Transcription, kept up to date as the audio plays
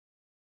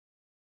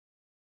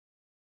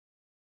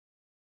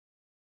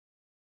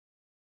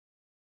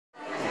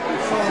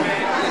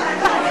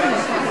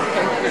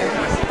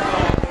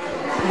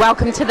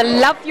welcome to the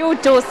Love Your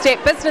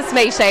Doorstep business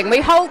meeting.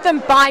 We hold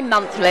them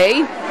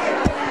bi-monthly.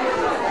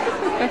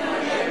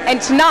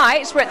 And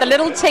tonight we're at the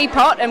Little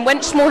Teapot in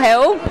Winchmore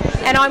Hill,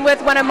 and I'm with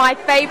one of my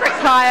favourite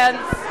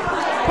clients,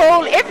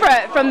 Paul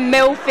Everett from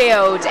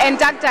Millfield and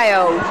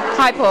Dugdale.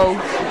 Hi, Paul.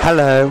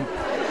 Hello.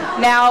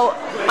 Now,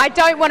 I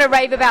don't want to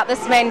rave about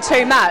this man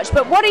too much,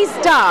 but what he's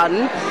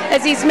done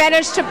is he's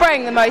managed to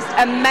bring the most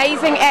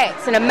amazing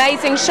acts and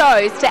amazing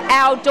shows to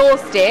our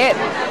doorstep.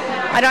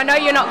 And I know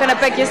you're not going to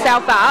big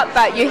yourself up,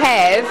 but you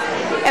have.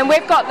 And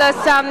we've got this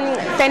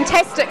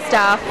fantastic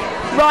stuff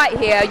right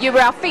here. You were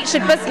our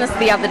featured business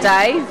the other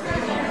day.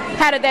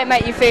 How did that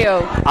make you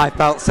feel? I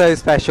felt so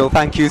special.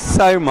 Thank you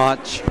so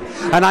much.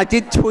 And I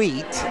did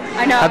tweet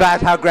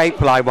about how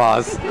grateful I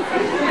was.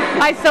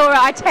 I saw it.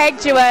 I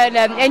tagged you in,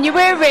 and you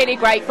were really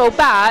grateful.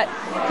 But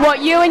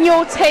what you and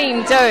your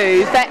team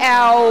do for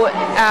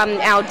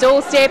our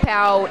doorstep,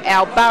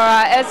 our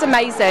borough, is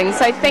amazing.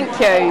 So thank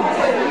you.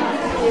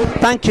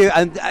 Thank you,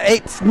 and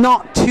it's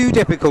not too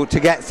difficult to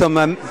get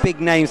some big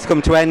names to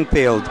come to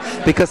Enfield,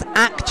 because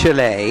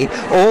actually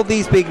all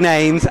these big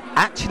names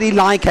actually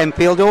like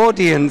Enfield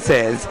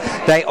audiences.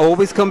 They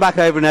always come back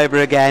over and over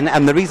again,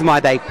 and the reason why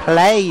they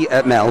play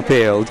at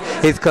Millfield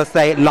is because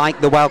they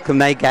like the welcome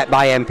they get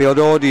by Enfield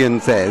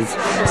audiences.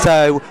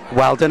 So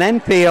well done,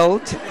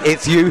 Enfield.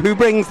 It's you who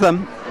brings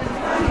them.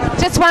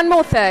 Just one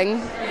more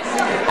thing.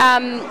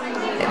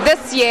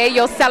 This year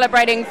you're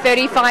celebrating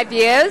 35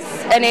 years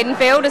in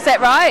Enfield, is that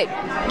right?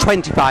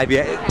 25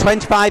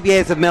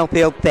 years of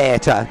Millfield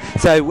Theatre.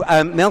 So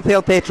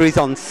Millfield Theatre is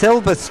on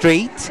Silver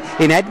Street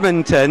in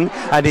Edmonton,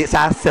 and it's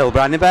our silver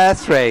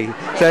anniversary.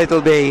 So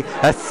it'll be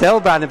a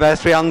silver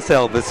anniversary on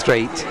Silver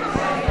Street.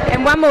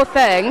 And one more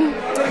thing,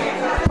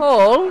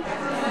 Paul,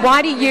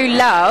 why do you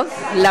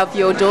love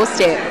your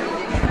doorstep?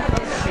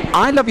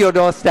 I love your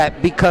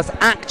doorstep because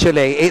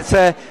actually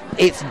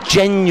it's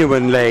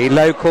genuinely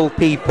local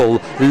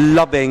people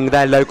loving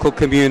their local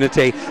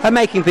community and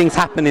making things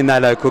happen in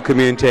their local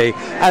community,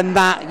 and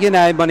that, you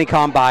know, money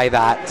can't buy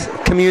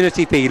that.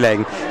 Community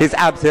feeling is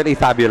absolutely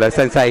fabulous,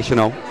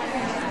 sensational.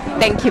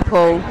 Thank you,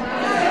 Paul.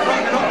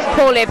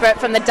 Paul Everett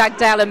from the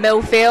Dugdale and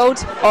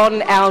Millfield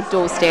on our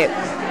doorstep.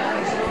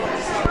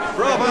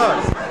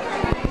 Bravo!